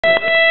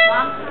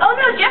Oh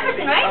no,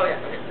 Jefferson, right? Oh, yeah.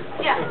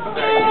 Yeah.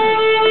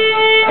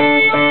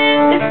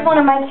 This is one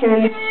of my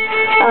tunes.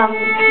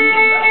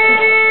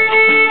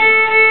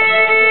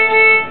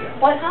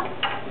 What, huh?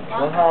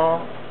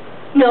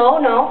 No,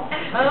 no.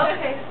 Oh,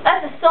 okay.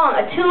 That's a song.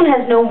 A tune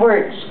has no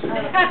words.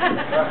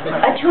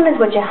 A tune is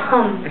what you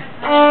hum.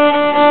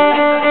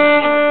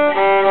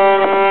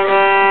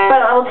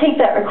 But I will take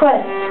that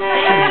request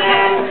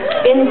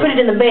and put it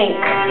in the bank.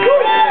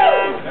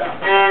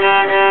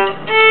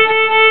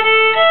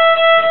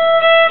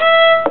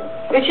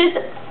 Which is,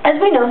 as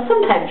we know,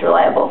 sometimes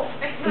reliable.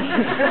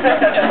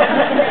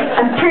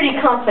 I'm pretty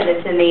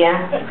confident in the, yeah.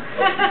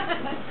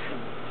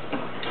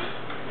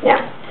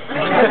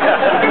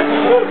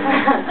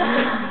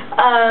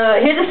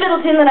 Here's a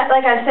fiddle tune that,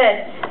 like I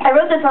said, I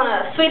wrote this on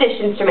a Swedish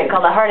instrument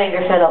called a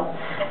Hardanger fiddle,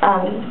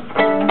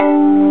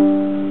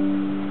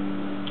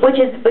 which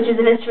is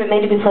an instrument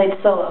made to be played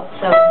solo.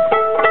 So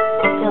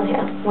you'll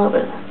hear a little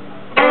bit of that.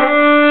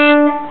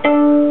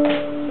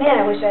 Man,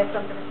 I wish I had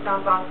something to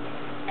stomp on.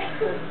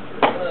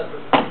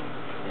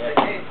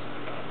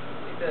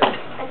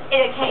 I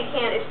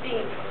can't. It's the.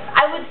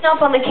 I would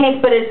stomp on the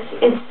cake, but it's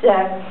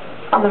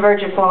on the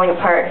verge of falling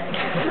apart.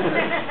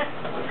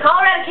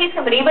 Colorado Case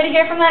Company. Anybody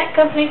hear from that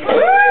company?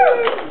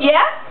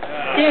 Yeah?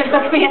 Dude,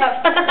 hook me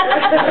up.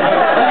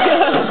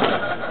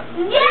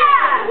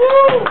 Yeah!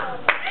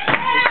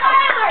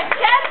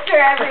 Chester,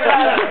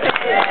 everybody.